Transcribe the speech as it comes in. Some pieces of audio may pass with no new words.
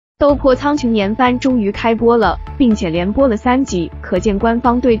斗破苍穹年番终于开播了，并且连播了3集，可见官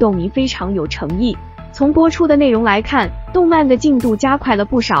方对动迷非常有诚意。从播出的内容来看，动漫的进度加快了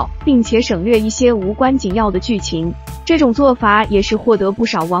不少，并且省略一些无关紧要的剧情。这种做法也是获得不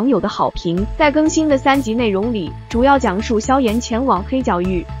少网友的好评。在更新的3集内容里，主要讲述萧炎前往黑角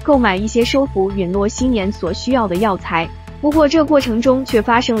域购买一些收服陨落心炎所需要的药材。不过这过程中却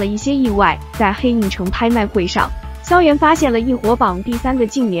发生了一些意外，在黑印城拍卖会上，萧炎发现了异火榜第3个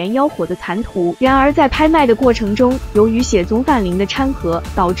净年妖火的残图。然而在拍卖的过程中，由于血宗范凌的掺和，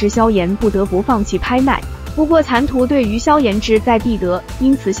导致萧炎不得不放弃拍卖。不过残图对于萧炎志在必得，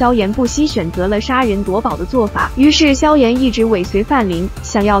因此萧炎不惜选择了杀人夺宝的做法。于是萧炎一直尾随范凌，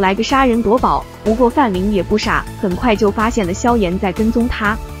想要来个杀人夺宝。不过范凌也不傻，很快就发现了萧炎在跟踪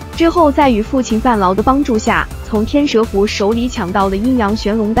他。之后在与父亲范劳的帮助下，从天蛇符手里抢到了阴阳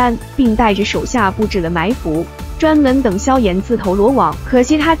玄龙丹，并带着手下布置了埋伏，专门等萧炎自投罗网。可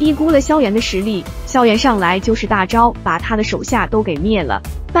惜他低估了萧炎的实力，萧炎上来就是大招，把他的手下都给灭了。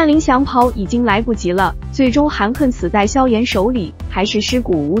范凌想跑已经来不及了，最终含恨死在萧炎手里，还是尸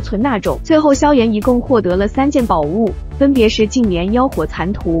骨无存那种。最后萧炎一共获得了3件宝物，分别是净年妖火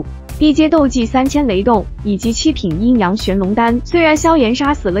残图、地阶斗技3000雷动以及7品阴阳玄龙丹。虽然萧炎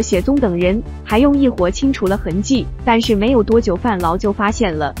杀死了血宗等人，还用异火清除了痕迹，但是没有多久范劳就发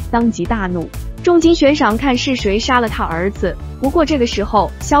现了，当即大怒，重金悬赏看是谁杀了他儿子。不过这个时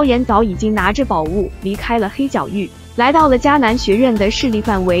候萧炎早已经拿着宝物离开了黑角域，来到了迦南学院的势力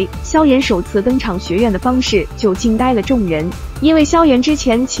范围。萧炎首次登场学院的方式就惊呆了众人，因为萧炎之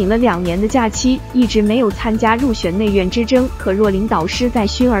前请了2年的假期，一直没有参加入选内院之争。可若琳导师在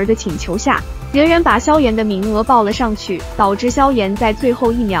薰儿的请求下，仍然把萧炎的名额报了上去，导致萧炎在最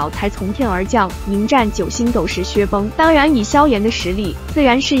后1秒才从天而降，迎战9星斗士薛崩。当然以萧炎的实力，自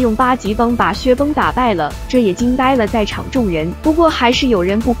然是用8级崩把薛崩打败了，这也惊呆了在场众人。不过还是有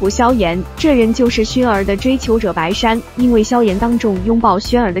人不服萧炎，这人就是薰儿的追求者白山。因为萧炎当众拥抱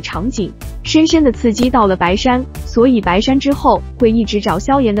薰儿的场景，深深的刺激到了白山，所以白山之后会一直找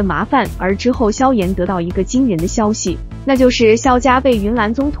萧炎的麻烦。而之后萧炎得到一个惊人的消息，那就是萧家被云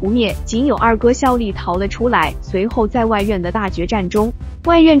岚宗屠灭，仅有二哥萧厉逃了出来。随后在外院的大决战中，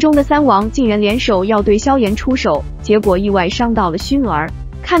外院中的3王竟然联手要对萧炎出手，结果意外伤到了薰儿。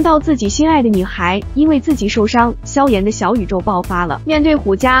看到自己心爱的女孩因为自己受伤，萧炎的小宇宙爆发了。面对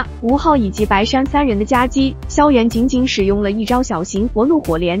虎家、吴昊以及白山3人的夹击，萧炎仅仅使用了一招小型活怒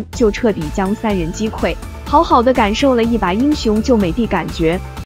火莲，就彻底将3人击溃，好好的感受了一把英雄救美的感觉。